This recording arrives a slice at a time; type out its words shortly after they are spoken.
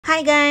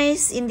Hi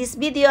guys, in this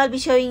video I'll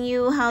be showing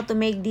you how to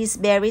make this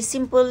very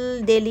simple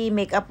daily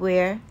makeup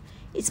wear.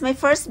 It's my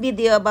first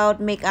video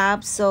about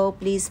makeup, so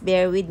please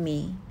bear with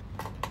me.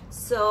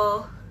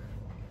 So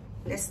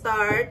let's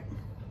start.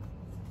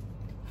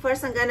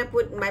 First I'm gonna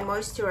put my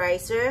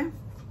moisturizer.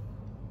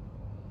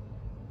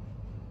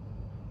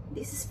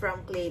 This is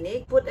from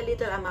Clinique. Put a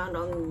little amount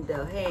on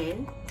the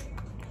hand,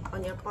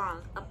 on your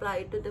palm.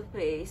 Apply it to the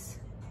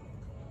face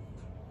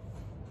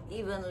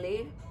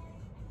evenly.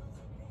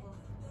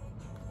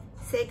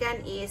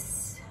 Second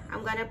is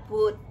I'm gonna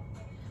put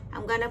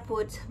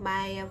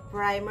my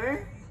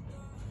primer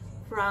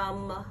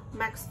from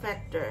Max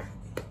Factor.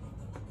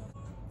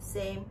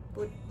 Same,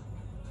 put.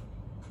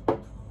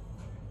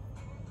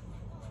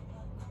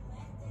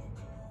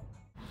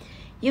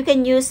 You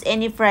can use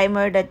any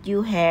primer that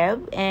you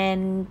have,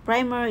 and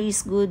primer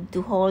is good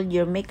to hold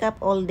your makeup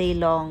all day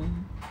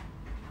long.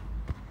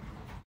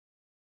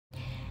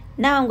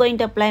 Now I'm going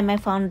to apply my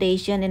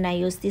foundation, and I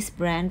use this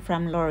brand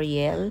from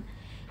L'Oreal,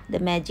 the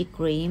Magic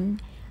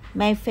Cream,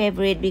 my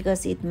favorite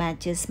because it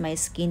matches my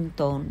skin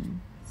tone.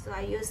 So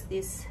I use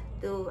this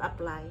to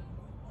apply.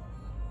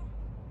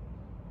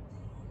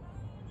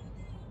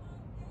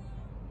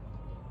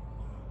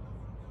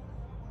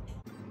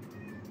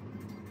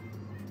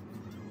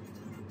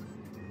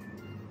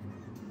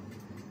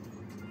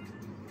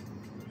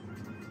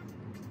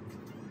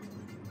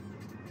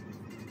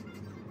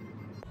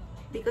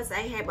 Because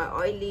I have an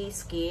oily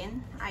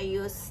skin, I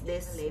use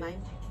this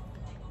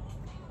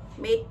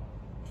matte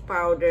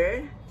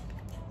powder.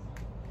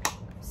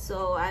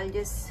 So I'll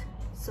just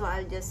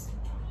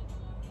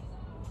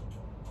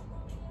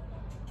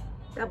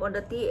tap on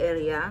the T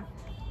area.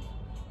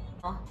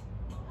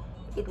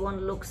 It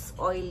won't look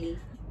oily.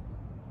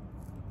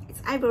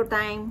 It's eyebrow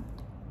time,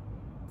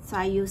 so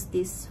I use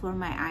this for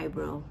my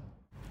eyebrow.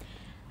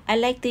 I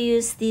like to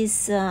use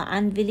this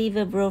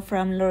Unbelievable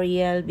from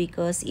L'Oreal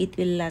because it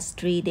will last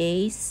 3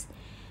 days.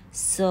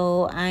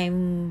 So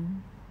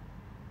I'm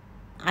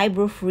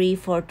eyebrow free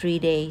for 3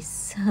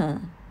 days.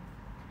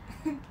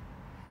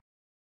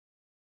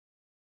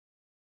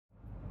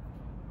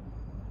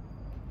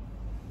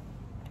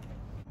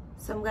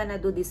 So I'm gonna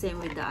do the same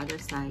with the other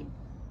side.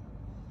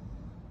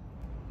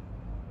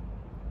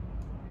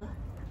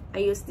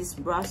 I use this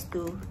brush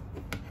to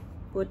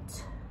put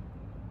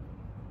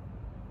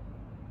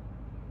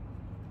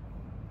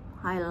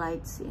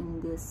highlights in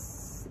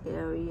this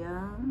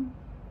area.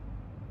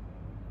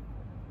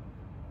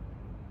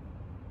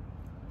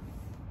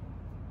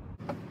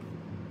 I'm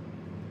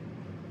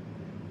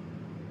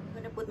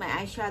gonna put my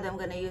eyeshadow. I'm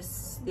gonna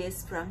use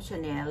this from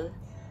Chanel.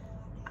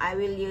 I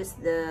will use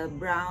the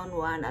brown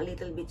one, a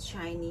little bit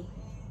shiny,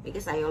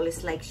 because I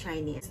always like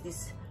shiny.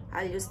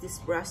 I'll use this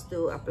brush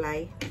to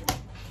apply.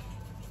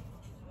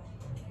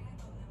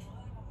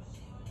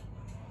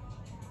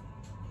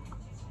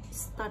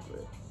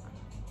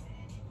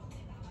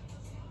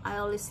 I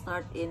always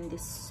start in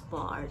this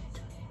part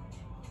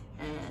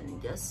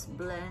and just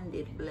blend.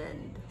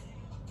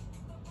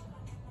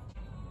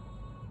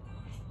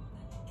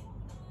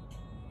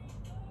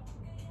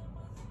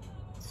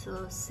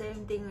 So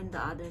same thing in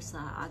the other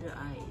side, other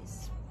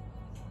eyes.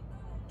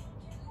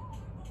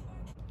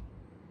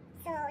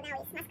 So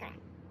now it's mascara.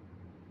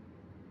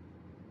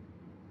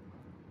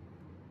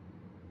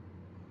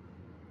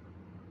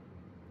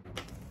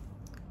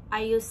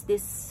 I use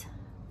this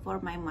for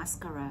my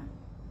mascara.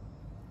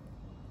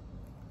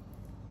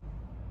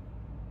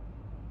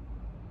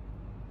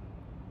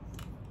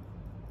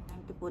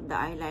 Time to put the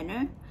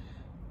eyeliner.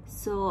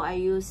 So I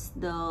use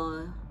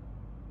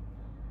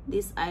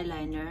this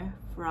eyeliner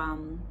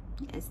from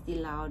Estee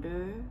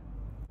Lauder.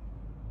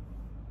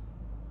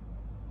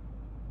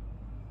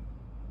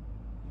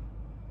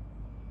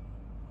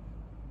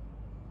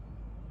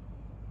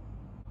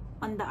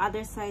 On the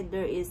other side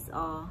there is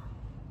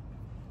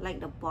like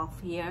the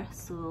puff here,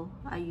 so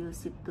I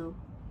use it too.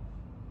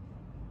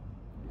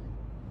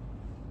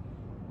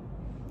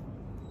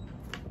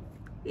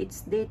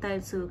 It's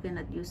daytime, so you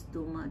cannot use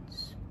too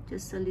much,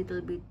 just a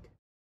little bit.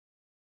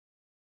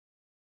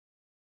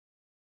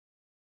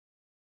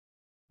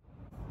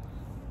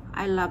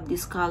 I love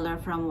this color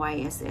from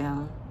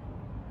YSL.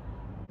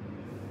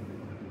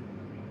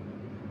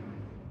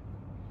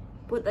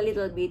 Put a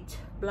little bit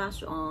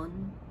blush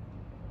on.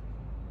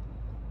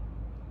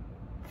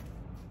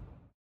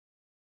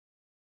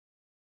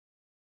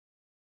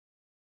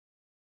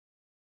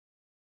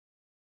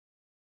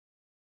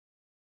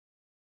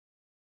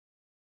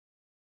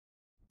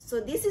 So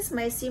this is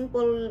my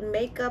simple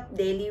makeup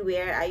daily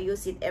wear. I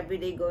use it every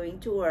day going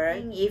to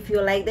work. If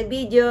you like the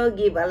video,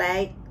 give a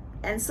like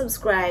and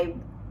subscribe.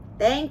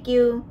 Thank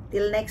you.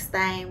 Till next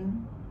time.